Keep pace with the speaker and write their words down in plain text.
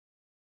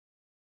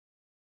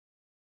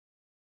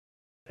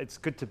It's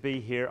good to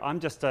be here. I'm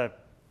just a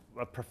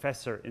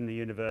professor in the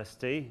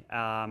university,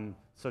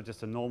 so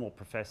just a normal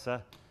professor,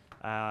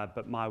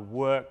 but my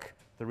work,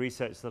 the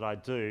research that I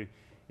do,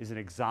 is an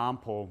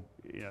example,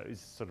 is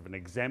sort of an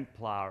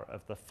exemplar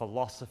of the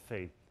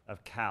philosophy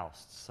of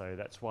KAUST. So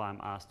that's why I'm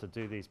asked to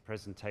do these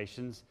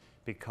presentations,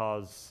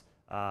 because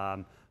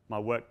my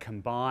work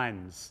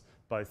combines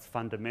both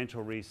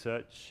fundamental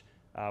research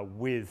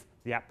with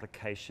the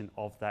application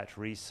of that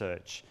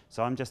research.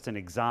 So I'm just an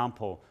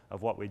example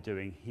of what we're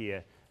doing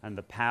here, and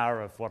the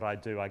power of what I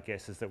do, I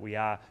guess, is that we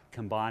are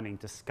combining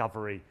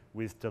discovery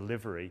with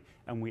delivery,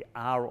 and we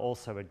are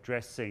also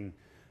addressing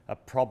a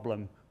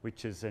problem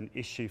which is an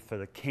issue for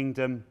the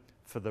kingdom,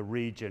 for the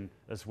region,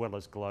 as well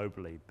as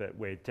globally. But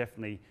we're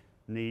definitely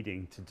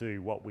needing to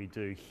do what we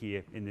do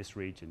here in this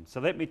region. So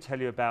let me tell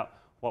you about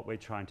what we're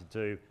trying to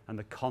do and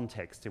the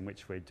context in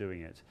which we're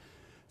doing it.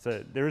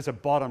 So there is a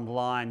bottom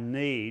line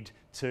need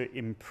to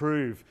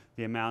improve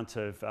the amount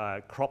of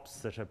crops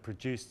that are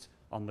produced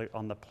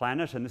on the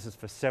planet, and this is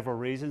for several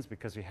reasons,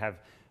 because we have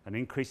an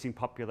increasing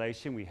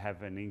population, we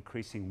have an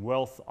increasing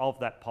wealth of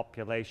that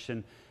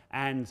population,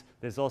 and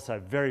there's also a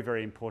very,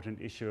 very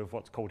important issue of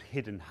what's called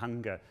hidden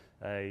hunger,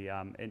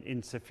 an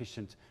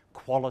insufficient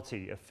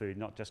quality of food,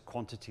 not just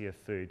quantity of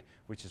food,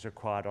 which is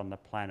required on the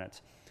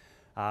planet.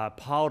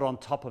 Piled on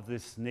top of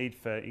this need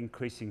for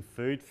increasing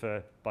food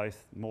for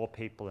both more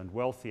people and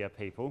wealthier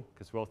people,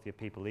 because wealthier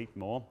people eat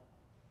more,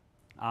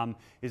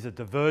 is a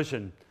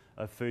diversion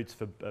of foods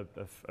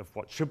of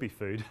what should be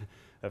food,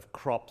 of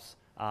crops,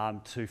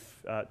 to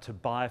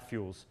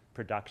biofuels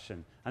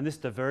production. And this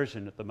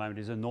diversion at the moment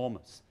is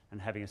enormous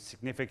and having a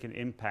significant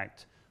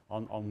impact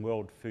on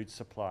world food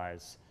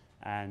supplies.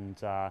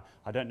 And I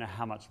don't know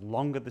how much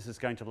longer this is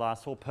going to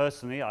last for.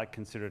 Personally, I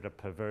consider it a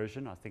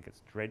perversion. I think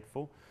it's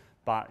dreadful,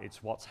 but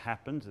it's what's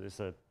happened.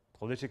 There's a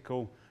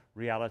political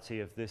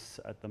reality of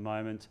this at the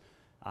moment.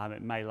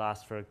 It may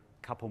last for a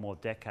couple more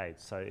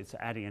decades, so it's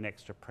adding an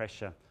extra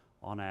pressure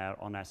on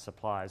our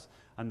supplies.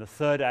 And the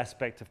third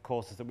aspect, of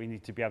course, is that we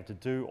need to be able to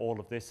do all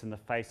of this in the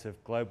face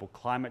of global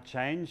climate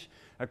change.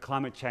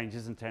 Climate change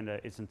isn't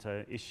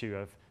an issue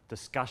of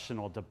discussion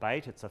or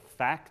debate, it's a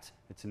fact,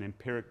 it's an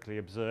empirically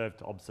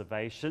observed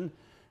observation,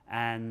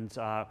 and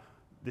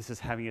this is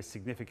having a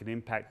significant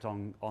impact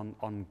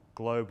on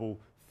global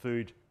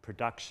food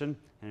production.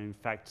 And in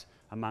fact,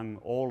 among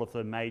all of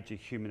the major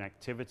human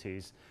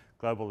activities,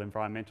 global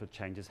environmental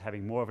change is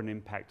having more of an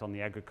impact on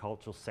the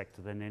agricultural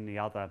sector than any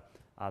other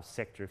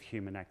sector of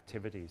human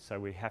activity. So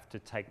we have to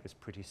take this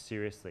pretty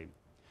seriously.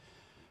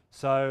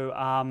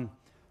 So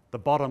the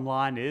bottom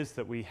line is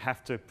that we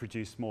have to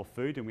produce more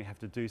food, and we have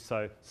to do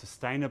so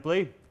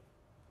sustainably.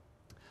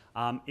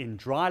 In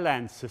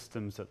dryland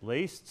systems at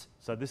least,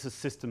 so this is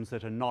systems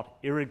that are not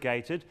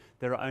irrigated,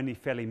 there are only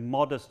fairly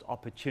modest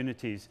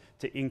opportunities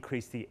to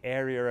increase the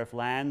area of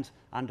land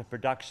under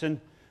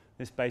production.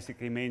 This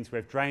basically means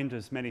we've drained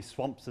as many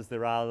swamps as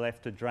there are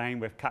left to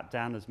drain, we've cut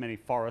down as many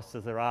forests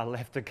as there are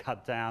left to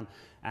cut down,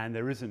 and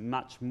there isn't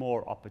much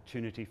more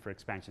opportunity for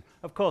expansion.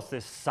 Of course,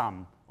 there's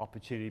some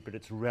opportunity, but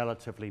it's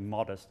relatively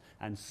modest,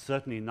 and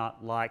certainly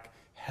not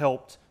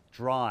helped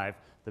drive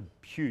the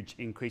huge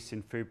increase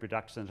in food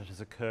production that has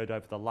occurred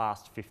over the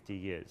last 50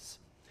 years.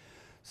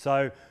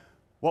 So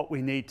what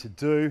we need to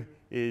do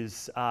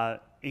is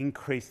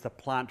increase the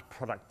plant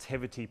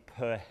productivity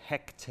per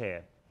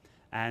hectare.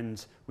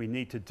 And we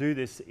need to do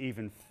this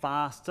even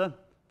faster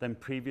than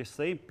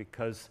previously,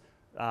 because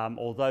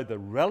although the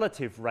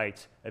relative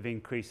rate of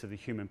increase of the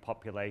human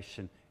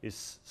population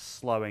is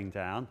slowing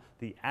down,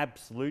 the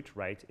absolute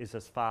rate is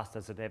as fast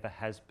as it ever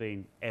has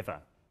been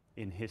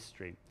in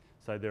history.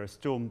 So there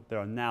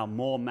are now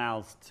more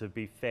mouths to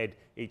be fed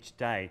each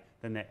day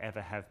than there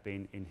ever have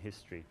been in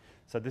history.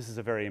 So this is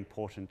a very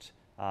important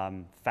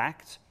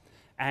fact.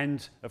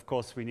 And of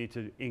course, we need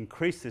to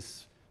increase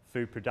this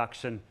food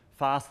production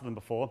faster than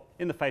before.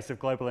 In the face of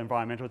global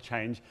environmental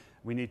change,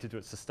 we need to do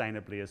it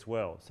sustainably as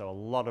well. So a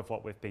lot of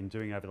what we've been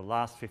doing over the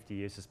last 50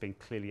 years has been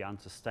clearly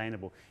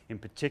unsustainable. In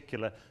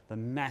particular, the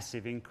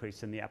massive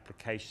increase in the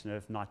application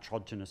of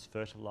nitrogenous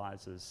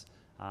fertilizers,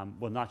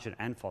 well, nitrogen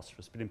and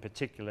phosphorus, but in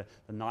particular,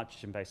 the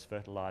nitrogen-based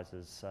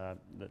fertilizers,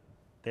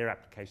 their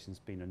application's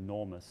been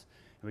enormous.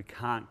 And we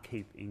can't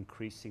keep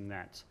increasing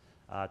that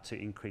to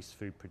increase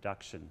food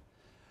production.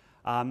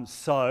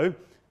 So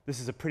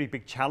this is a pretty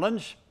big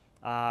challenge.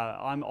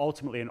 I'm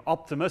ultimately an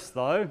optimist,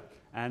 though,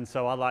 and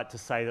so I like to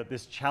say that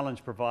this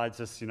challenge provides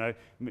us,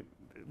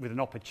 with an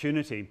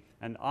opportunity.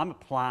 And I'm a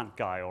plant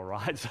guy, all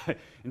right? So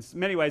in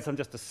many ways, I'm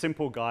just a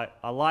simple guy.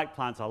 I like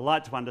plants. I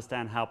like to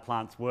understand how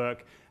plants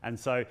work. And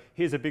so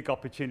here's a big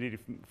opportunity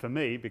for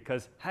me,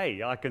 because,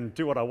 hey, I can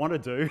do what I want to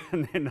do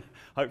and then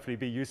hopefully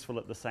be useful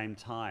at the same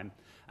time.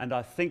 And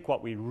I think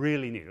what we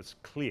really need, it's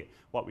clear,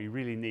 what we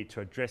really need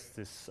to address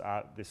this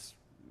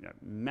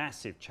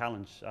massive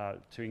challenge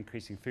to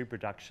increasing food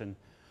production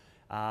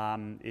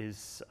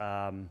is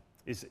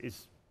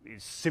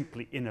is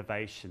simply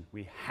innovation.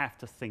 We have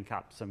to think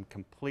up some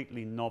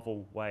completely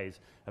novel ways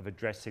of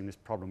addressing this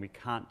problem. We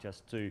can't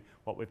just do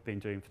what we've been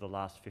doing for the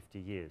last 50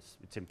 years.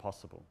 It's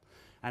impossible.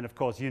 And of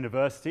course,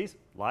 universities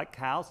like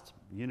KAUST,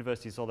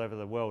 universities all over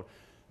the world,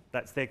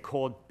 that's their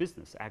core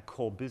business. Our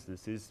core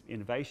business is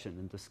innovation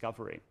and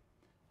discovery.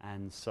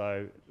 And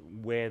so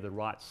we're the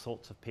right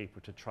sorts of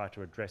people to try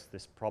to address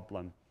this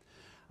problem.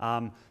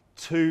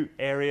 Two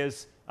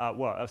areas,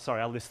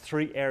 I'll list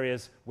three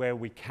areas where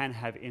we can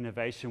have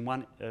innovation.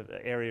 One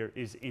area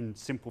is in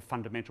simple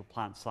fundamental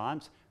plant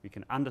science. We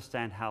can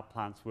understand how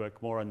plants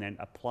work more and then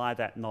apply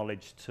that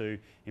knowledge to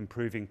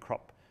improving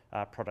crop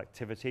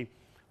productivity.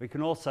 We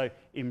can also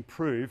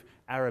improve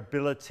our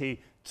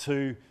ability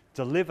to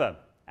deliver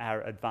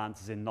our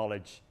advances in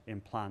knowledge in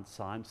plant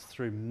science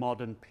through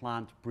modern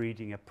plant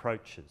breeding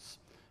approaches.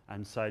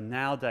 And so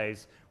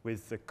nowadays,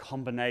 with the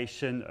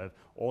combination of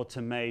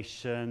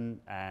automation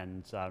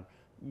and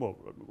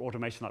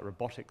automation like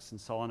robotics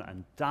and so on,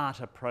 and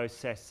data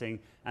processing,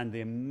 and the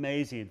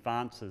amazing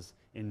advances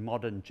in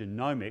modern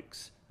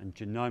genomics and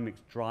genomics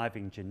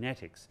driving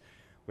genetics,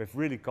 we've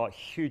really got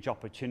huge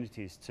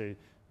opportunities to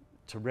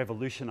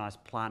revolutionize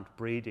plant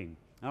breeding.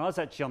 And I was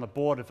actually on the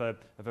board of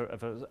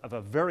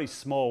a very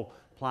small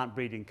plant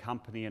breeding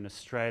company in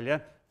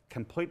Australia,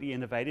 completely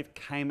innovative,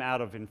 came out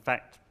of, in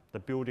fact, the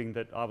building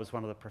that I was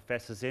one of the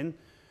professors in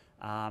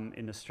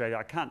Australia.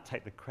 I can't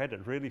take the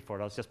credit really for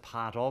it. I was just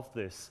part of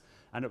this.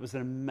 And it was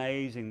an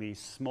amazingly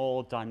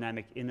small,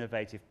 dynamic,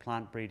 innovative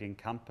plant breeding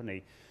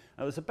company.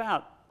 And it was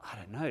about,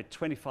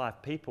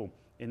 25 people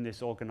in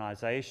this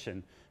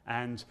organization.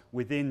 And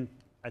within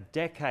a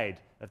decade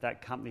of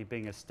that company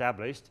being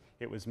established,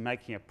 it was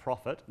making a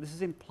profit. This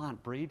is in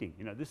plant breeding.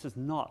 This is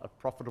not a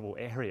profitable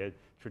area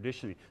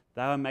traditionally.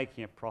 They were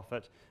making a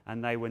profit,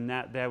 and they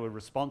were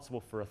responsible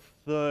for a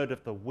third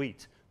of the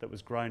wheat that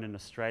was grown in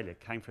Australia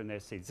came from their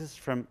seeds. This is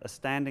from a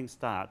standing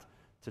start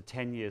to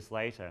 10 years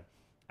later.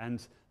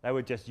 And they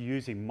were just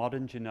using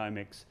modern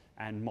genomics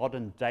and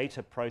modern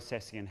data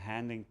processing and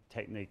handling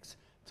techniques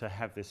to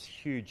have this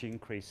huge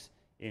increase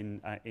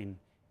in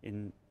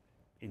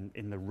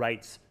the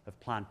rates of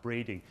plant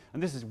breeding.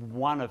 And this is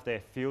one of their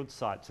field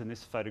sites in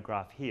this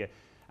photograph here.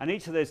 And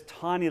each of those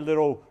tiny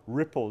little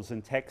ripples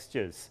and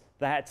textures,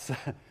 that's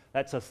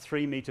a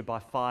 3 metre by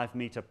 5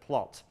 metre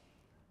plot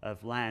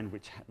of land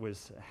which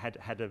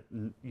had a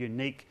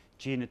unique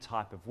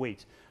genotype of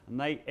wheat. And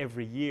they,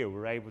 every year,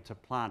 were able to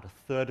plant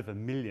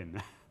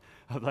 1/3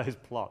 of those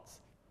plots.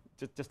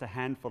 Just a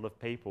handful of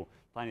people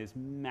planting this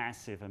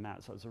massive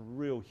amount. So it's a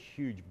real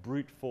huge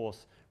brute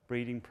force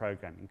breeding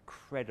program,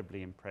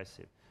 incredibly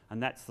impressive.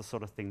 And that's the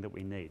sort of thing that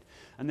we need.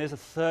 And there's a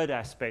third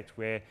aspect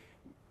where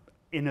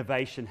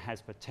innovation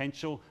has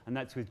potential, and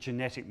that's with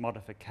genetic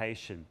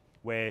modification,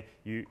 where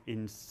you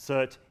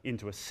insert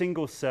into a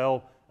single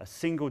cell a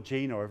single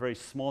gene or a very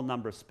small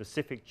number of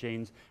specific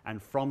genes,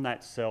 and from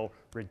that cell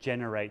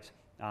regenerate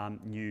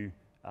new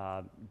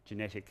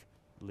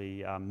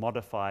genetically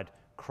modified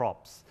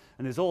crops.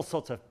 And there's all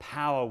sorts of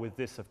power with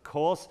this, of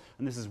course,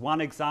 and this is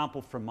one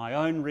example from my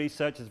own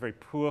research. It's a very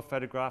poor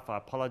photograph, I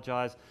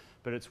apologize,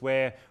 but it's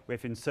where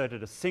we've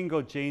inserted a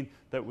single gene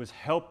that was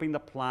helping the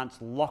plants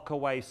lock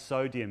away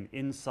sodium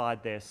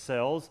inside their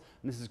cells.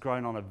 And this is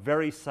grown on a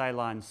very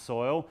saline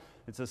soil.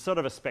 It's a sort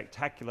of a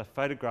spectacular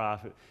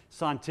photograph.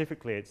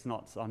 Scientifically,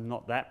 I'm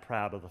not that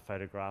proud of the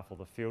photograph or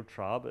the field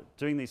trial, but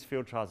doing these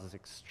field trials is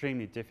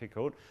extremely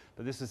difficult.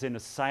 But this is in a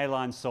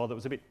saline soil that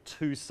was a bit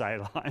too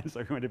saline,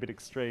 so we went a bit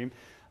extreme.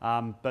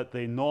 But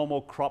the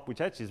normal crop, which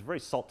actually is a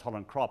very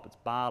salt-tolerant crop, it's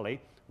barley,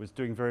 was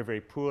doing very,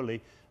 very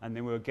poorly, and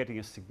then we were getting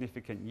a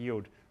significant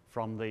yield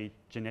from the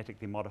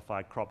genetically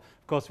modified crop.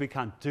 Of course, we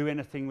can't do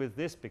anything with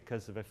this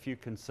because of a few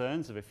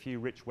concerns of a few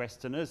rich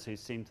Westerners who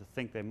seem to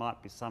think there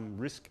might be some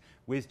risk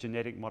with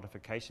genetic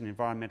modification,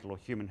 environmental or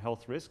human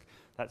health risk.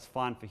 That's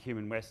fine for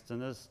human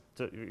Westerners,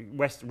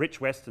 rich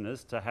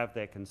Westerners to have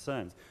their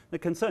concerns. The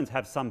concerns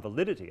have some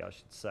validity, I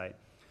should say,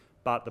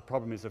 but the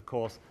problem is, of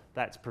course,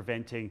 that's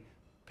preventing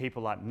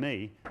people like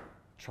me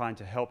trying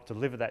to help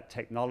deliver that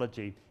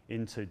technology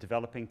into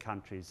developing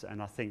countries,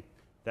 and I think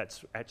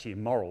that's actually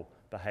immoral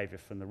behaviour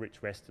from the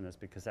rich Westerners,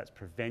 because that's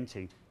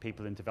preventing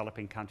people in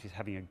developing countries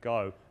having a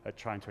go at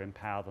trying to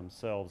empower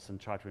themselves and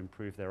try to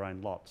improve their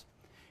own lots.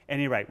 At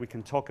any rate, we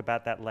can talk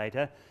about that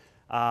later.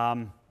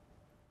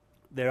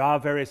 There are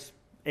various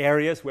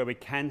areas where we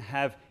can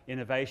have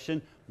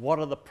innovation. What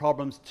are the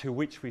problems to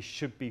which we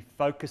should be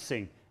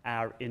focusing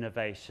our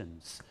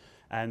innovations?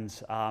 And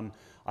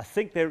I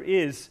think there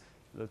is,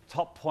 the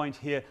top point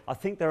here, I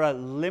think there are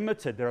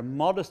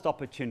modest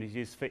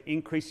opportunities for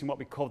increasing what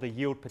we call the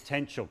yield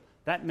potential.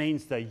 That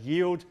means the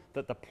yield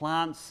that the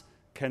plants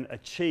can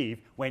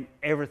achieve when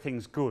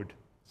everything's good.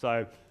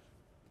 So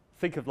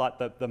think of like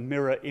the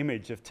mirror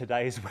image of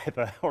today's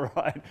weather, all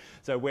right?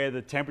 So where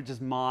the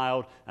temperature's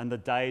mild and the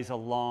days are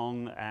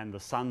long and the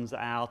sun's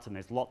out and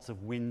there's lots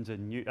of wind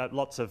and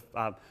lots of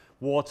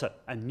water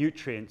and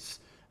nutrients.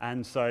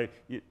 And so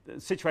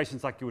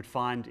situations like you would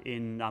find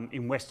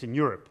in Western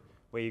Europe,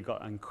 where you've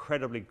got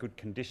incredibly good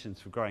conditions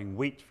for growing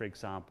wheat, for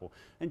example.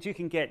 And you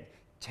can get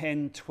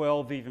 10,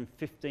 12, even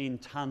 15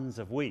 tonnes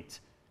of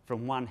wheat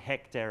from 1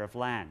 hectare of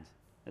land.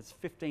 That's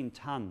 15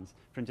 tonnes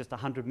from just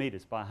 100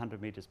 metres by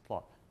 100 metres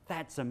plot.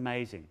 That's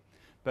amazing.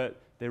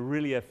 But there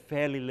really are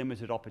fairly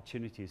limited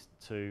opportunities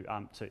to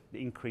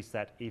increase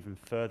that even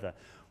further.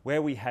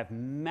 Where we have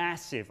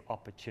massive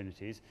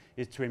opportunities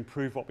is to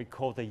improve what we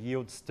call the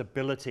yield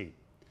stability.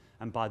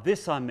 And by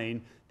this I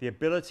mean the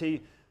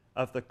ability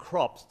of the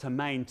crops to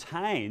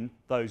maintain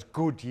those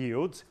good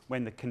yields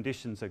when the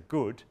conditions are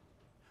good,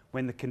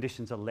 when the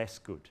conditions are less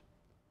good.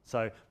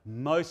 So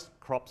most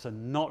crops are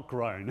not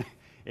grown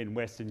in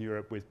Western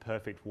Europe with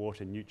perfect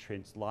water,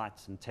 nutrients,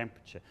 lights and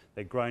temperature.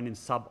 They're grown in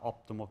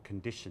suboptimal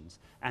conditions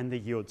and the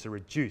yields are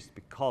reduced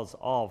because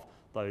of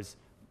those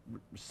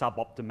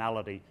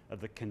suboptimality of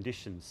the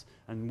conditions.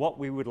 And what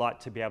we would like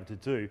to be able to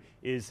do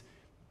is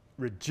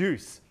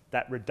reduce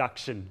that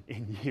reduction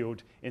in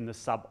yield in the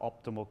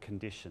suboptimal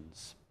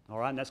conditions. All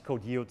right, and that's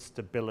called yield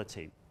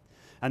stability.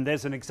 And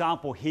there's an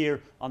example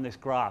here on this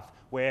graph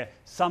where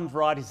some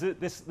varieties,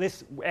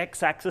 this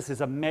x-axis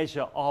is a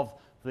measure of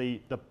the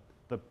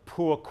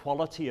poor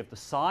quality of the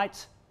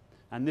site,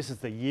 and this is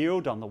the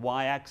yield on the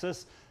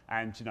y-axis.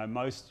 And you know,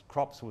 most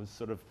crops will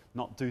sort of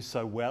not do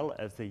so well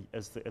as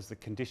the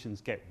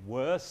conditions get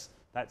worse.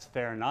 That's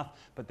fair enough.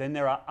 But then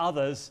there are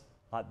others,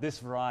 like this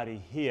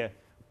variety here,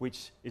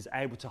 which is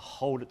able to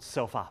hold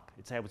itself up.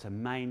 It's able to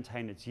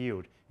maintain its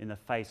yield in the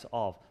face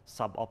of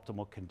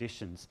suboptimal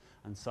conditions.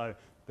 And so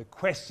the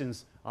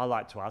questions I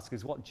like to ask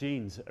is what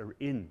genes are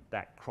in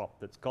that crop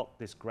that's got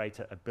this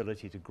greater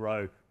ability to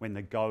grow when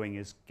the going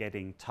is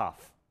getting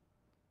tough?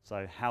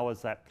 So how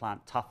is that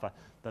plant tougher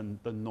than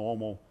the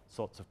normal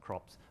sorts of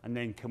crops? And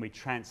then can we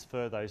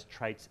transfer those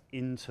traits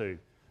into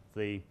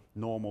the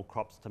normal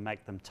crops to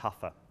make them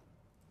tougher?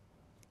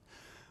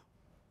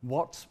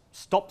 What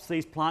stops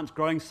these plants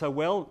growing so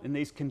well in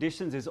these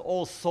conditions is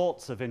all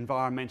sorts of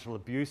environmental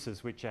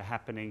abuses which are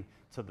happening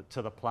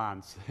to the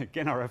plants.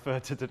 Again, I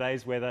refer to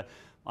today's weather.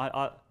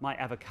 My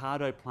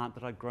avocado plant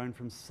that I'd grown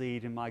from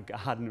seed in my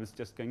garden was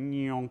just going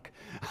nyonk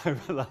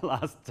over the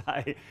last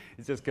day.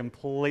 It's just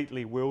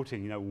completely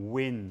wilting. You know,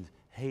 wind,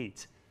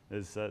 heat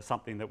is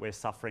something that we're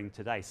suffering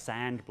today.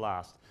 Sand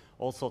blast,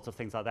 all sorts of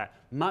things like that.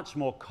 Much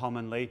more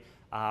commonly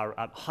are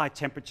high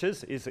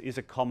temperatures is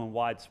a common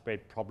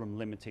widespread problem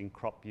limiting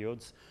crop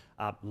yields.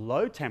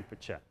 Low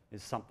temperature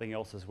is something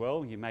else as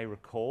well. You may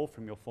recall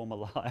from your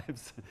former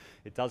lives,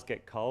 it does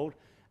get cold.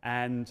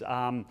 And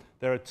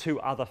there are two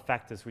other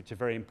factors which are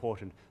very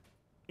important.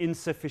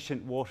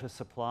 Insufficient water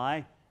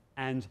supply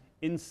and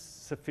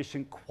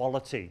insufficient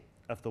quality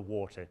of the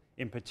water.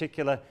 In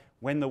particular,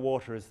 when the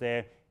water is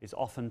there, it's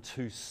often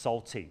too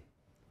salty.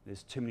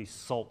 There's too many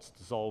salts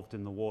dissolved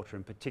in the water,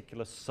 in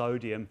particular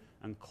sodium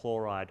and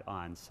chloride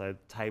ions, so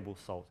table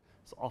salt.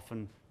 It's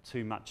often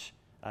too much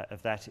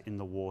of that in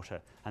the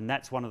water. And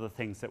that's one of the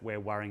things that we're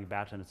worrying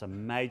about, and it's a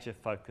major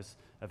focus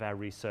of our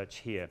research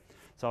here.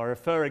 So I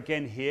refer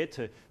again here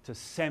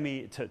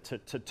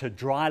to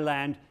dry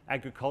land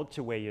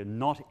agriculture where you're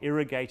not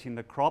irrigating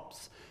the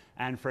crops.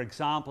 And for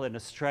example, in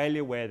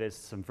Australia, where there's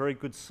some very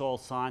good soil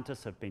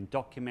scientists have been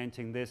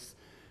documenting this,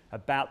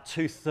 about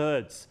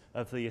 2/3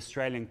 of the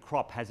Australian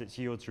crop has its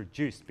yields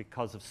reduced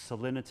because of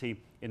salinity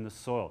in the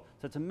soil.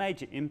 So it's a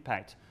major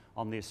impact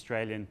on the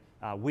Australian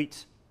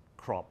wheat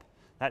crop.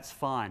 That's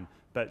fine,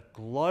 but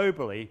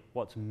globally,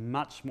 what's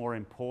much more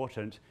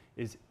important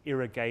is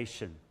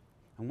irrigation.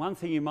 And one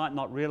thing you might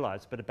not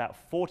realize, but about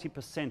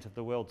 40% of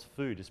the world's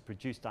food is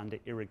produced under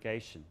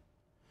irrigation.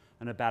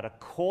 And about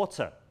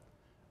 1/4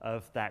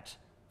 of that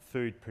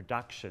food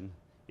production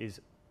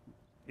is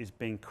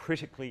being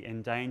critically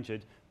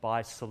endangered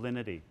by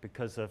salinity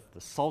because of the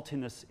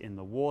saltiness in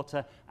the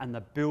water and the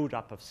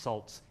build-up of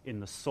salts in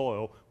the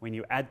soil. When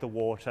you add the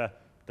water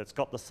that's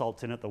got the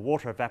salts in it, the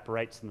water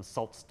evaporates and the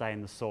salts stay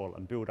in the soil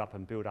and build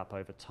up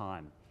over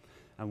time.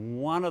 And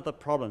one of the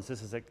problems,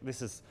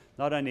 this is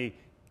not only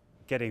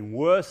getting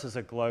worse as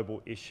a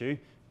global issue,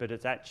 but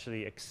it's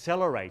actually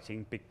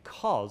accelerating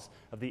because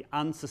of the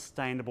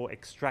unsustainable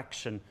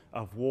extraction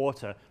of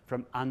water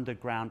from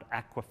underground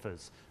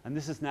aquifers. And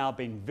this has now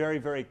been very,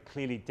 very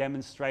clearly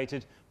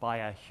demonstrated by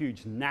a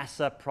huge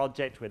NASA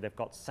project where they've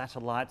got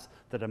satellites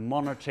that are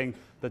monitoring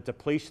the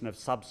depletion of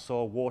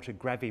subsoil water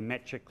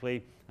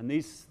gravimetrically. And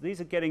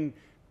these are getting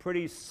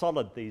pretty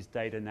solid, these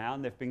data now,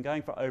 and they've been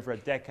going for over a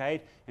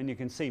decade. And you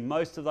can see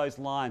most of those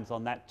lines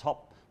on that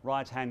top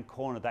right-hand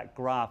corner of that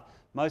graph,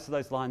 most of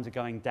those lines are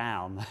going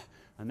down.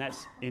 And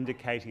that's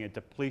indicating a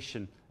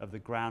depletion of the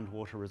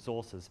groundwater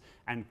resources.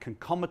 And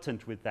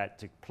concomitant with that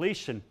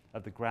depletion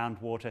of the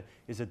groundwater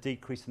is a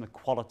decrease in the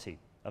quality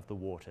of the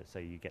water. So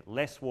you get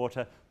less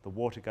water, the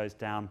water goes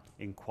down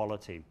in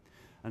quality.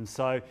 And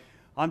so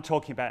I'm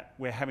talking about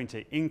we're having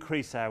to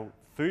increase our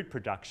food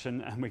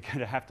production, and we're going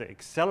to have to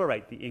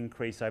accelerate the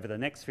increase over the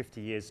next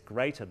 50 years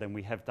greater than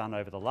we have done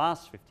over the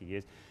last 50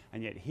 years.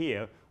 And yet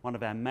here, one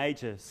of our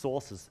major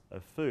sources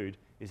of food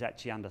is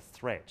actually under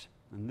threat.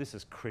 And this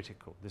is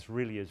critical. This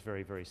really is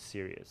very, very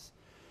serious.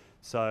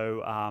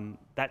 So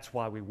that's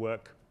why we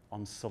work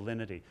on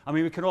salinity. I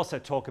mean, we can also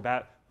talk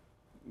about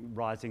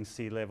rising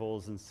sea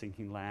levels and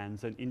sinking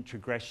lands, and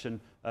integration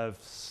of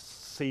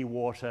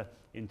seawater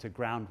into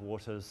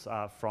groundwaters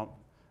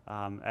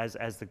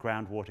as the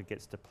groundwater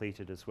gets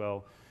depleted as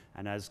well,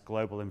 and as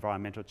global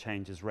environmental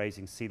change is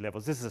raising sea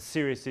levels. This is a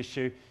serious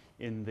issue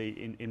in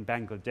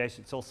Bangladesh.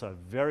 It's also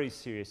a very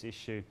serious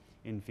issue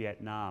in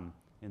Vietnam,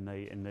 in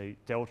the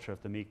delta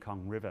of the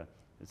Mekong River.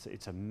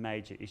 It's a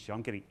major issue.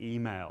 I'm getting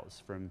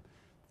emails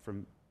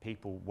from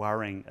people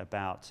worrying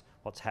about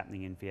what's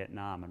happening in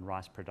Vietnam and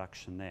rice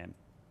production there.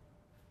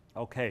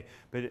 Okay,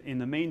 but in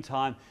the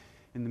meantime,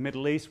 in the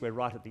Middle East, we're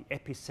right at the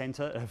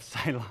epicenter of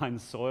saline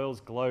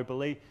soils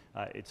globally.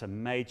 It's a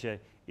major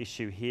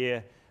issue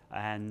here.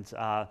 And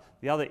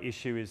the other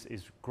issue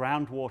is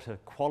groundwater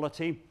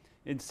quality.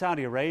 In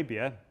Saudi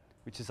Arabia,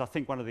 which is, I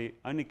think, one of the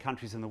only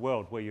countries in the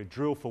world where you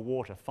drill for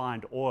water,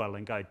 find oil,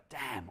 and go,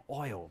 damn,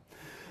 oil.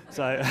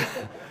 So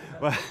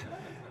well,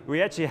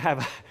 we actually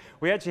have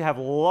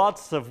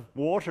lots of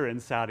water in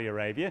Saudi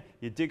Arabia.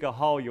 You dig a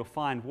hole, you'll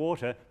find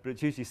water, but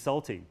it's usually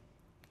salty.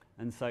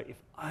 And so if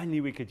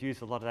only we could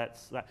use a lot of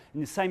that.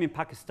 And the same in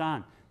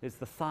Pakistan. There's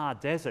the Thar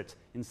Desert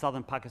in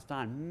southern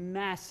Pakistan.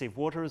 Massive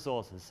water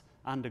resources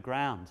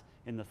underground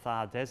in the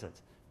Thar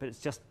Desert. But it's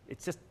just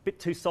a bit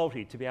too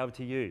salty to be able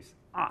to use.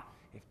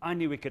 If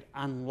only we could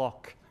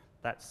unlock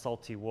that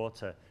salty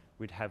water,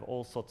 we'd have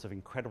all sorts of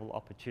incredible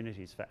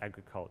opportunities for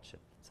agriculture.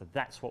 So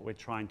that's what we're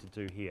trying to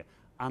do here,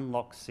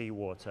 unlock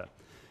seawater.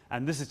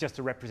 And this is just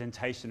a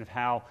representation of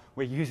how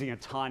we're using a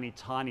tiny,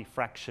 tiny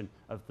fraction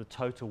of the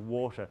total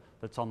water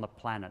that's on the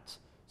planet.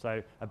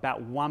 So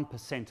about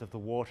 1% of the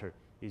water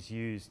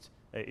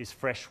is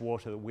fresh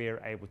water that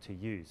we're able to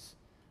use.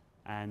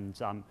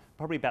 And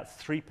probably about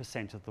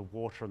 3% of the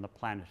water on the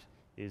planet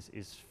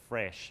is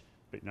fresh,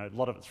 but a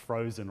lot of it's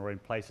frozen or in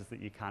places that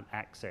you can't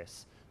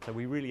access. So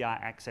we really are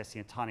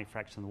accessing a tiny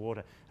fraction of the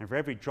water. And for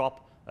every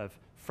drop of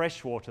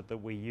fresh water that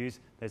we use,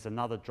 there's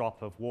another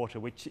drop of water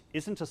which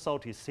isn't as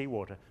salty as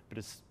seawater, but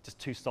it's just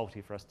too salty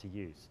for us to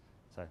use.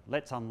 So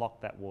let's unlock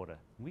that water.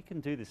 We can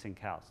do this in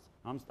KAUST.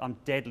 I'm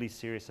deadly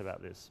serious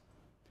about this.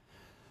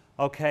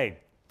 Okay,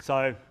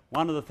 so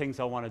one of the things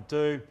I want to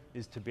do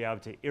is to be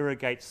able to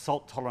irrigate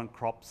salt-tolerant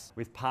crops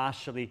with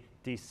partially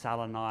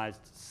desalinized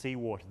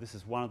seawater. This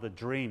is one of the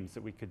dreams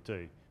that we could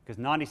do,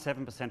 because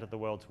 97% of the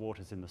world's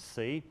water is in the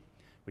sea.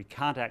 We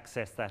can't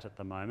access that at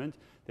the moment.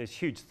 There's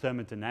huge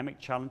thermodynamic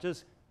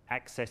challenges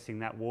accessing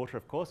that water,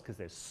 of course, because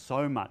there's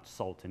so much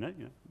salt in it.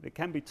 There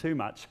can be too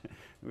much.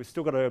 We've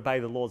still got to obey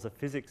the laws of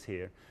physics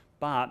here.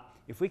 But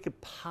if we could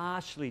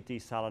partially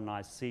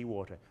desalinize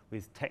seawater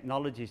with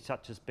technologies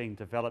such as being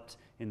developed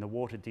in the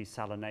Water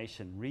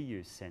Desalination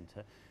Reuse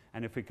Centre,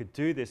 and if we could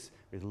do this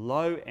with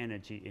low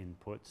energy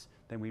inputs,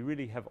 then we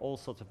really have all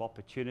sorts of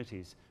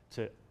opportunities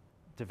to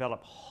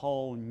develop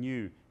whole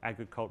new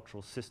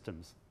agricultural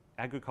systems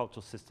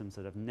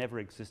that have never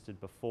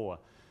existed before.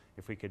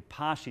 If we could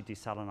partially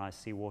desalinize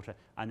seawater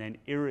and then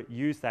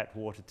use that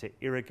water to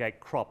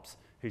irrigate crops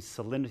whose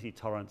salinity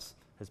tolerance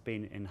has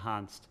been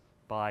enhanced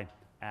by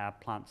our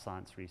plant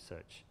science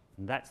research.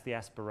 And that's the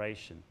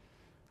aspiration,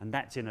 and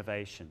that's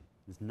innovation.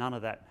 There's none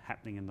of that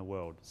happening in the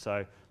world,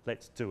 so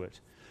let's do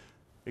it.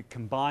 It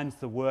combines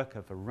the work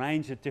of a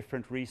range of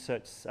different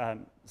research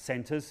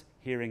centres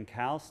here in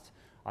KAUST.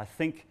 I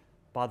think,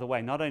 by the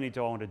way, not only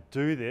do I want to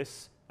do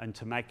this and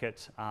to make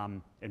it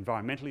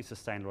environmentally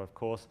sustainable, of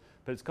course,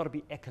 but it's got to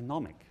be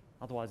economic.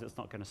 Otherwise, it's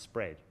not going to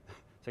spread.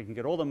 So you can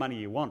get all the money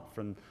you want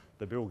from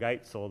the Bill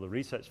Gates or the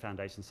Research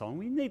Foundation and so on.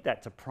 We need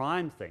that to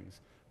prime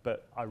things.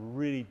 But I'm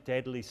really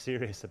deadly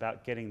serious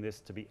about getting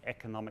this to be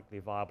economically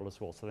viable as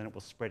well. So then it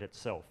will spread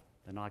itself.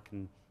 Then I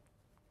can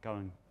go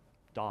and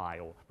die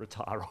or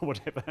retire or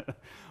whatever.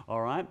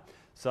 All right?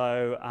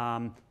 So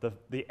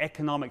the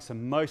economics are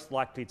most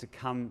likely to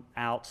come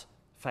out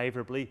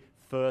favorably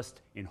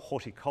first in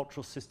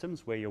horticultural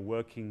systems where you're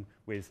working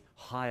with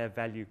higher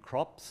value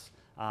crops.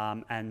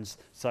 And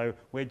so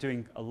we're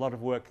doing a lot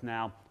of work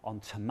now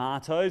on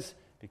tomatoes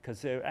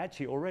because they're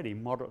actually already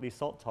moderately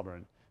salt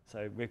tolerant.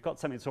 So we've got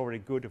something that's already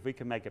good. If we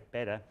can make it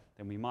better,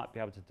 then we might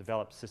be able to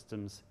develop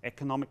systems,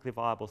 economically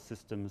viable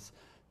systems,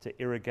 to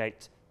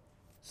irrigate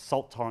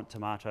salt-tolerant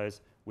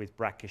tomatoes with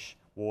brackish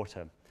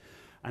water.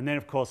 And then,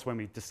 of course, when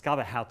we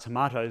discover how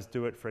tomatoes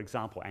do it, for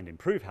example, and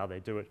improve how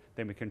they do it,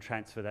 then we can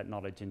transfer that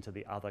knowledge into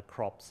the other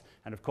crops.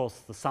 And of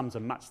course, the sums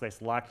are much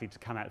less likely to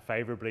come out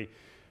favorably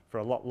for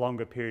a lot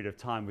longer period of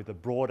time with the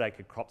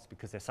broadacre crops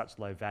because they're such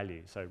low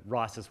value. So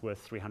rice is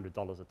worth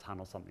 $300 a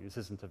tonne or something. This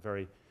isn't a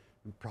very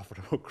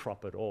profitable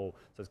crop at all.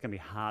 So it's going to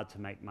be hard to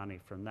make money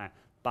from that.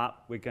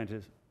 But we're going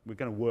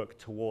to work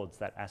towards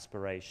that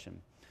aspiration.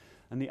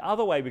 And the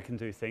other way we can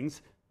do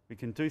things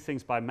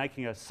by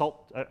making a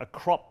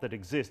crop that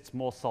exists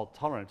more salt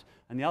tolerant.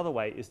 And the other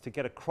way is to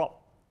get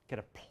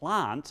a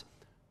plant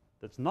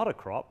that's not a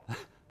crop,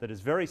 that is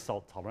very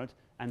salt tolerant,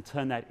 and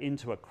turn that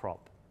into a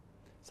crop.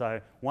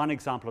 So one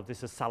example of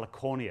this is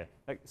salicornia.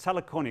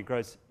 Salicornia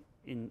grows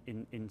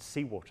in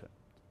seawater.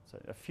 So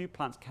a few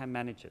plants can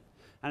manage it.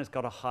 And it's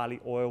got a highly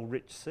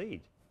oil-rich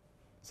seed.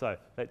 So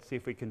let's see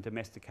if we can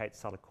domesticate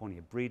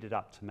Salicornia, breed it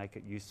up to make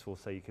it useful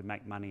so you can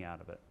make money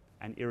out of it,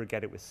 and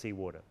irrigate it with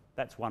seawater.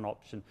 That's one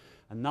option.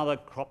 Another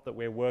crop that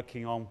we're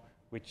working on,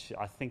 which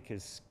I think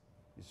is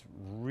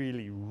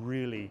really,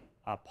 really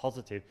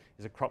positive,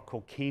 is a crop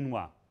called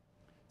quinoa.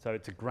 So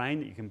it's a grain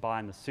that you can buy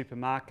in the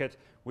supermarket.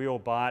 We all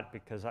buy it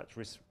because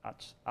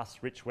us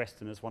rich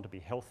Westerners want to be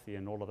healthy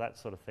and all of that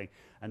sort of thing.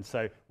 And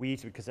so we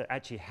eat it because it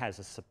actually has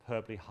a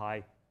superbly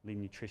highly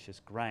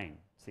nutritious grain.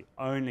 It's the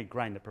only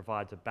grain that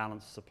provides a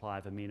balanced supply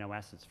of amino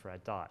acids for our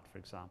diet, for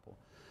example.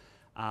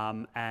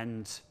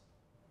 And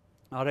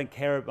I don't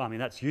care, I mean,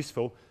 that's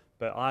useful,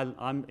 but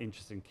I'm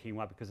interested in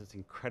quinoa because it's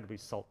incredibly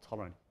salt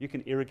tolerant. You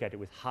can irrigate it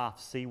with half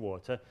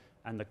seawater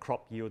and the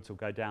crop yields will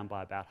go down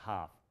by about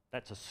half.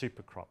 That's a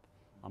super crop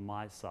on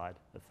my side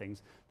of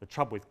things. The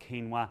trouble with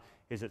quinoa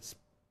is it's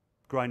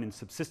grown in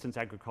subsistence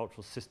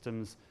agricultural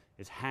systems,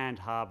 it's hand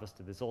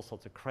harvested, there's all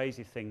sorts of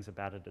crazy things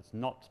about it. It's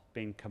not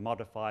been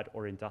commodified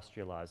or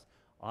industrialized.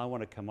 I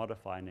want to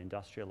commodify and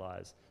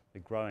industrialize the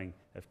growing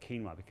of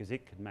quinoa because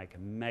it could make a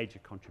major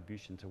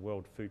contribution to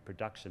world food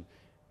production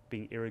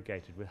being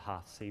irrigated with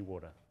half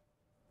seawater.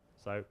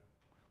 So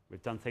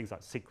we've done things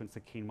like sequence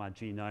the quinoa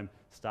genome,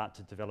 start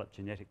to develop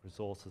genetic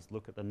resources,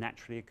 look at the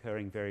naturally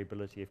occurring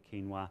variability of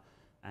quinoa,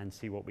 and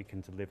see what we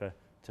can deliver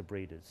to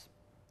breeders.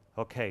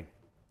 Okay,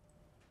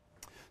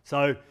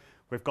 so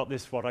we've got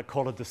this, what I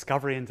call a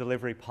discovery and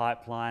delivery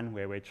pipeline,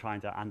 where we're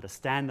trying to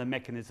understand the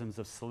mechanisms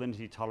of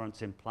salinity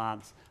tolerance in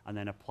plants and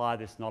then apply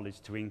this knowledge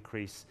to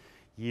increase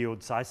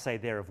yields. I say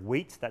there of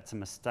wheat, that's a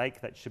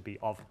mistake, that should be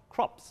of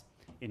crops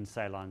in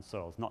saline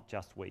soils, not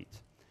just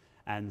wheat.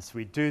 And so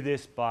we do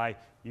this by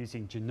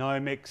using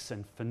genomics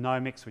and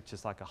phenomics, which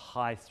is like a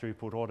high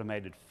throughput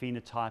automated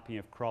phenotyping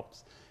of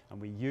crops.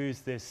 And we use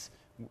this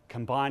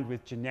combined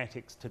with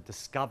genetics to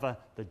discover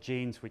the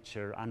genes which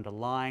are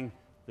underlying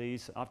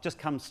these. I've just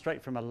come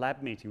straight from a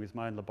lab meeting with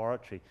my own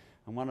laboratory,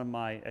 and one of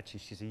my, actually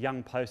she's a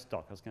young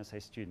postdoc, I was going to say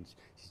students,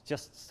 she's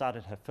just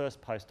started her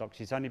first postdoc,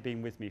 she's only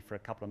been with me for a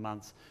couple of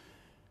months,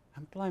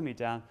 and blow me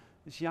down,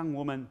 this young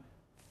woman,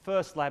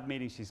 first lab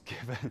meeting she's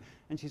given,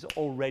 and she's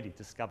already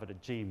discovered a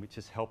gene which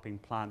is helping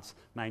plants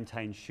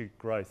maintain shoot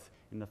growth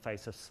in the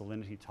face of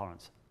salinity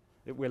tolerance.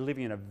 We're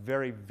living in a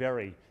very,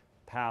 very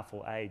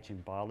powerful age in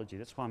biology.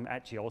 That's why I'm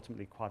actually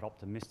ultimately quite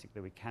optimistic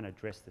that we can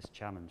address this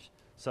challenge.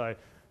 So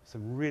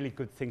some really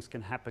good things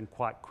can happen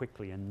quite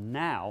quickly, and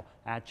now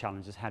our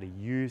challenge is how to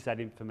use that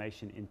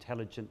information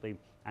intelligently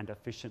and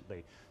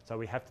efficiently. So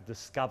we have to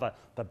discover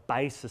the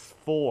basis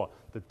for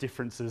the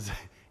differences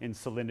in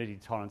salinity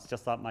tolerance,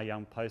 just like my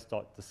young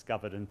postdoc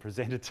discovered and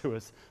presented to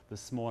us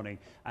this morning,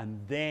 and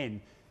then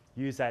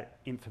use that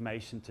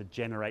information to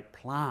generate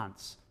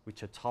plants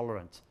which are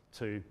tolerant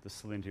to the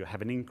salinity or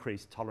have an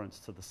increased tolerance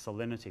to the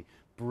salinity.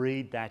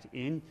 Breed that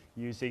in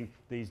using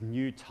these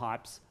new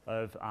types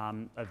of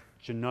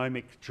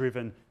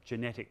genomic-driven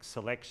genetic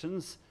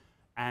selections.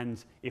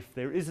 And if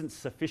there isn't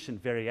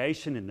sufficient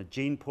variation in the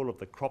gene pool of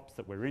the crops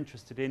that we're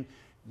interested in,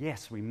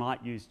 yes, we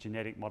might use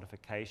genetic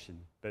modification.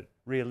 But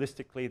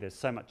realistically, there's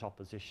so much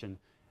opposition,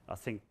 I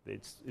think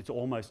it's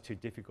almost too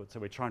difficult.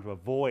 So we're trying to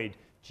avoid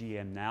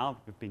GM now.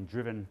 We've been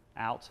driven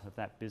out of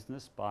that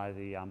business by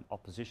the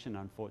opposition,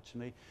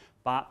 unfortunately.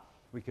 But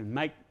we can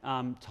make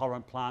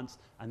tolerant plants,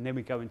 and then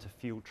we go into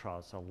field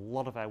trials. So a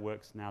lot of our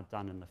work's now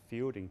done in the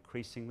field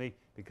increasingly,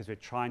 because we're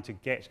trying to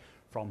get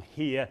from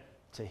here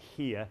to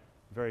here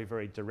very,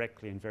 very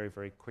directly and very,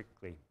 very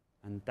quickly.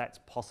 And that's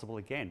possible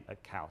again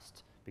at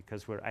KAUST,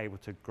 because we're able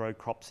to grow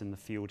crops in the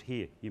field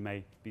here. You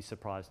may be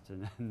surprised to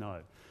know.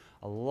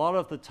 A lot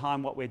of the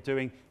time what we're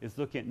doing is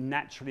looking at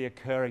naturally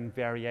occurring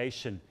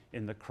variation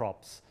in the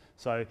crops.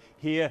 So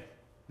here,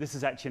 this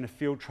is actually in a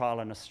field trial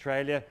in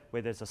Australia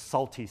where there's a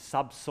salty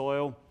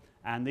subsoil,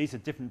 and these are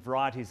different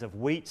varieties of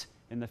wheat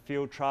in the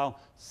field trial.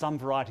 Some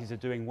varieties are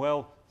doing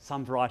well,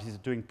 some varieties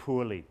are doing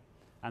poorly.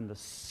 And the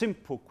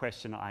simple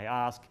question I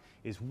ask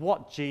is,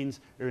 what genes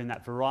are in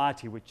that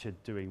variety which are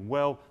doing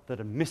well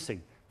that are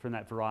missing from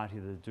that variety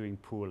that are doing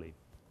poorly?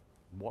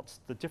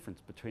 What's the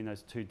difference between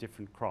those two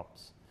different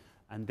crops?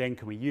 And then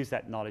can we use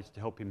that knowledge to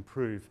help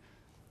improve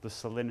the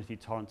salinity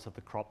tolerance of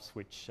the crops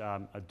which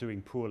are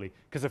doing poorly?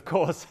 Because of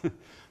course,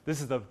 this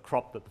is the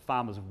crop that the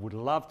farmers would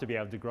love to be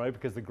able to grow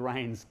because the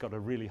grain's got a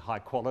really high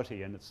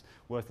quality and it's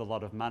worth a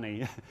lot of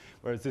money,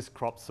 whereas this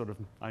crop's sort of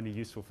only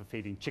useful for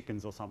feeding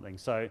chickens or something,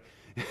 so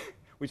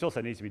which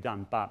also needs to be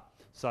done. But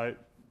so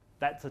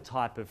that's a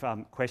type of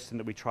question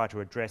that we try to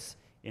address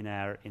in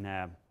our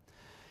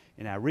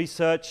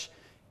research.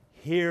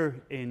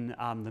 Here in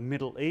the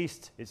Middle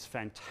East, it's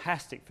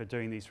fantastic for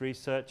doing these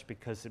research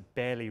because it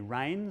barely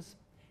rains.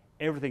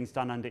 Everything's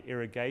done under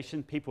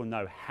irrigation. People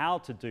know how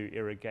to do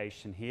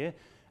irrigation here,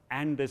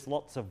 and there's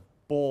lots of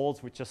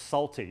bores which are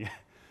salty.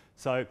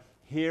 So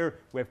here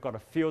we've got a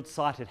field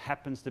site. It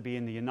happens to be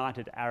in the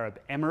United Arab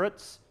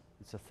Emirates.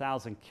 It's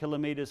 1,000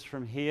 kilometers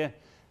from here,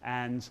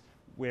 and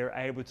we're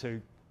able to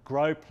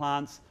grow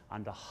plants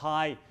under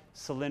high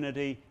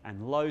salinity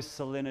and low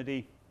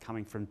salinity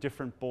coming from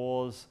different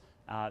bores,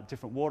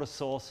 different water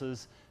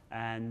sources,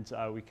 and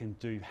we can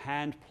do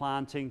hand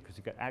planting because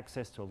we've got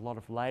access to a lot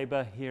of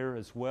labour here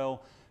as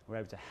well. We're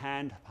able to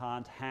hand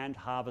plant, hand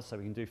harvest, so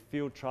we can do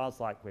field trials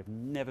like we've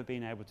never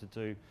been able to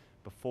do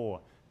before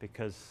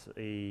because of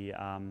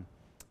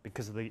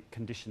the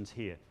conditions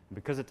here. And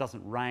because it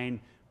doesn't rain,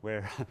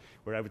 we're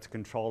able to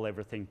control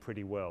everything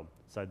pretty well.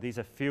 So these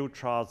are field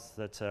trials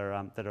that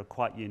are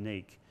quite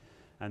unique,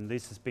 and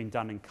this has been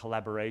done in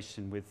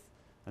collaboration with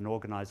an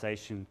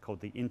organisation called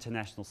the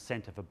International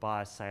Centre for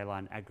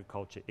Biosaline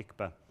Agriculture,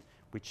 ICBA,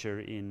 which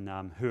are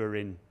who are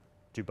in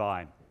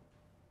Dubai.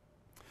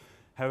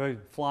 However,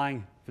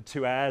 flying for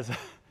 2 hours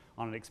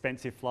on an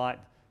expensive flight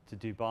to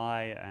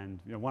Dubai, and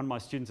one of my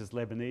students is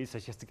Lebanese, so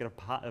she has to get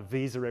a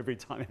visa every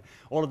time.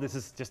 All of this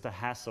is just a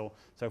hassle.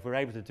 So if we're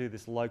able to do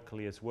this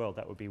locally as well,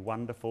 that would be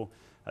wonderful.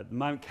 At the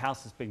moment,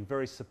 KAUST has been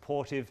very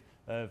supportive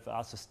of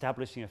us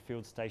establishing a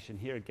field station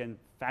here. Again,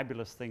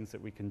 fabulous things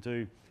that we can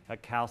do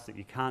at KAUST that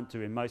you can't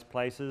do in most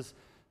places.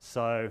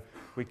 So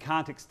we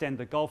can't extend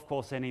the golf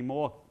course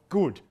anymore.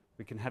 Good.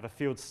 We can have a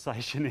field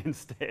station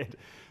instead.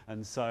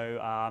 And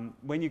so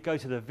when you go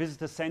to the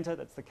visitor centre,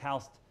 that's the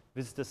KAUST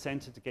visitor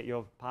centre to get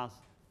your pass,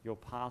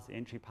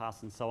 entry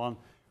pass and so on,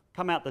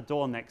 come out the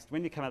door next.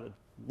 When you come out,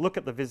 look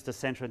at the visitor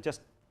centre and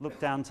just look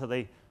down to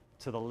the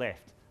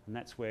left. And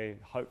that's where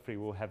hopefully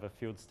we'll have a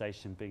field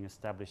station being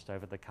established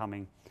over the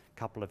coming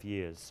couple of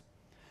years.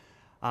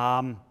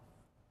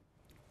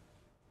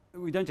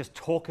 We don't just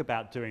talk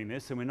about doing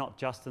this, and we're not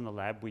just in the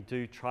lab. We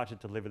do try to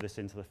deliver this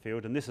into the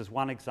field, and this is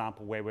one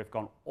example where we've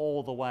gone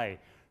all the way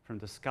from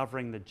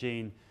discovering the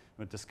gene,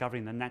 or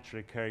discovering the naturally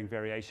occurring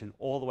variation,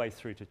 all the way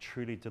through to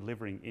truly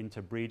delivering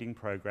into breeding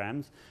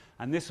programs.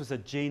 And this was a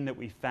gene that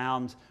we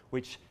found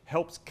which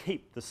helps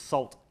keep the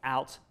salt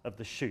out of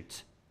the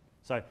shoot.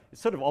 So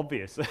it's sort of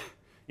obvious,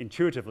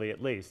 intuitively at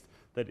least,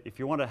 that if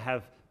you want to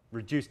have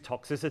reduced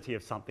toxicity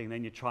of something,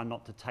 then you try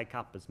not to take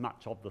up as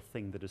much of the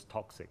thing that is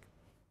toxic.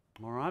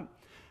 All right,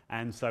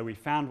 and so we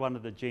found one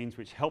of the genes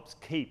which helps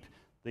keep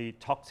the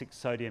toxic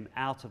sodium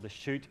out of the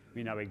shoot.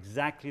 We know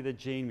exactly the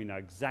gene, we know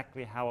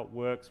exactly how it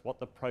works, what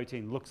the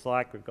protein looks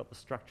like, we've got the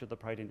structure of the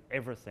protein,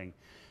 everything.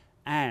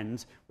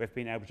 And we've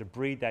been able to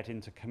breed that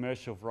into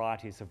commercial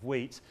varieties of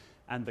wheat.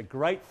 And the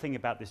great thing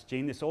about this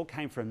gene, this all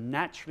came from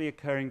naturally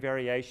occurring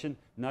variation,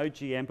 no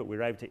GM, but we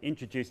were able to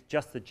introduce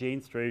just the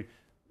gene through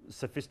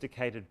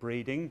sophisticated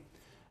breeding.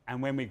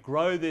 And when we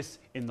grow this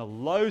in the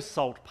low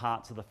salt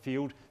parts of the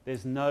field,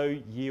 there's no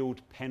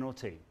yield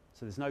penalty.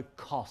 So there's no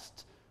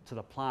cost to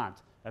the plant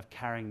of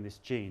carrying this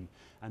gene.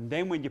 And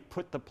then when you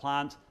put the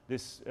plant,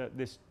 this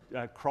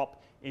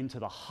crop, into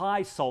the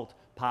high salt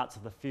parts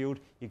of the field,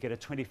 you get a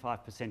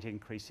 25%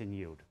 increase in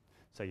yield.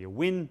 So you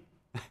win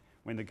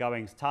when the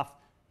going's tough.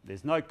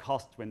 There's no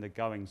cost when the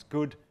going's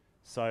good.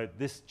 So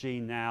this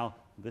gene now,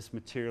 this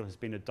material has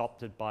been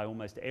adopted by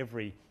almost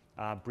every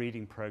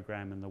breeding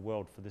program in the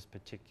world for this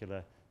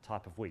particular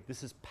type of wheat.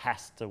 This is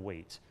pasta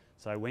wheat.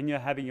 So when you're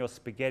having your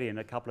spaghetti in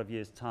a couple of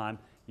years' time,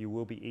 you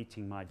will be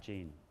eating my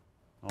gene.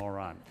 All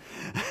right.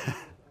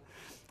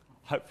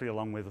 Hopefully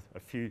along with a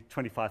few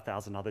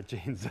 25,000 other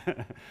genes.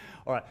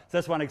 All right, so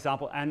that's one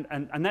example,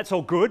 and that's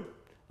all good,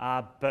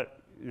 but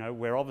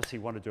we obviously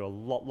want to do a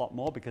lot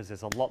more because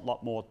there's a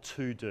lot more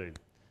to do.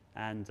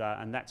 And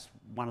that's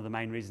one of the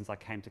main reasons I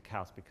came to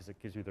KAUST, because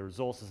it gives me the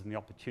resources and the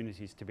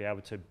opportunities to be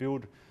able to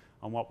build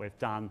on what we've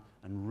done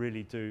and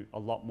really do a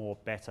lot more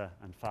better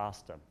and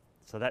faster.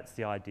 So that's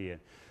the idea.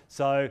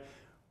 So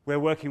we're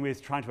working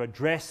with trying to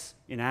address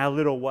in our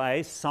little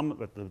way some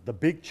of the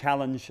big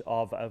challenge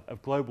of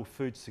global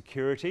food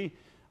security.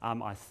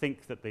 I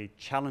think that the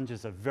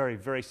challenges are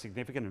very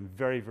significant and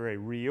very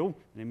real,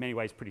 and in many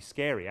ways pretty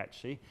scary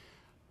actually.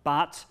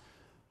 But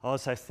I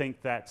also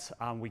think that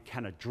we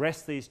can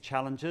address these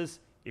challenges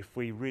if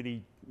we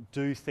really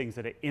do things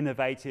that are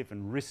innovative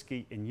and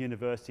risky in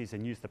universities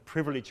and use the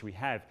privilege we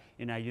have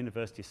in our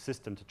university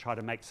system to try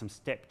to make some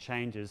step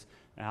changes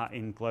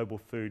in global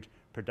food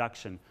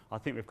production. I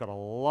think we've got a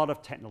lot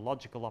of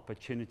technological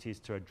opportunities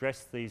to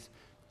address these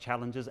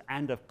challenges,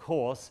 and of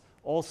course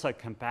also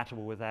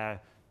compatible with our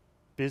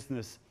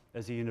business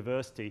as a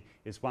university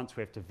is once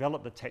we've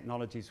developed the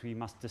technologies, we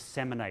must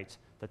disseminate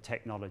the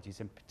technologies,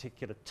 in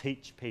particular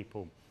teach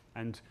people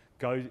and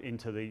go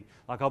into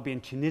like I'll be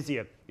in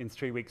Tunisia in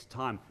 3 weeks'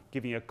 time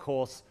giving a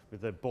course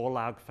with the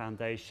Borlaug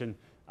Foundation,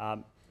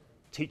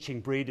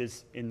 teaching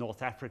breeders in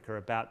North Africa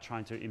about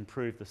trying to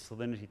improve the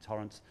salinity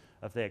tolerance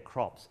of their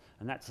crops.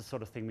 And that's the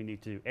sort of thing we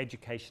need to do,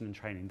 education and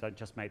training. Don't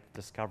just make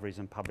discoveries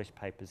and publish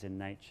papers in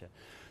Nature.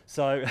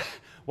 So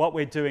what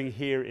we're doing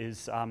here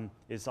is I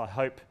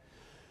hope,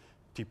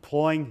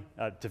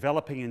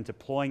 developing and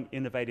deploying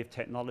innovative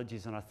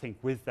technologies, and I think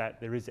with that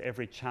there is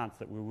every chance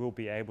that we will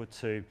be able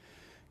to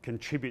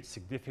contribute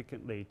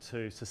significantly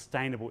to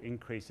sustainable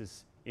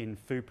increases in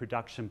food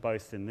production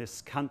both in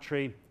this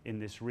country, in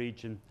this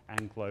region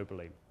and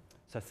globally.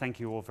 So thank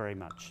you all very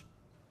much.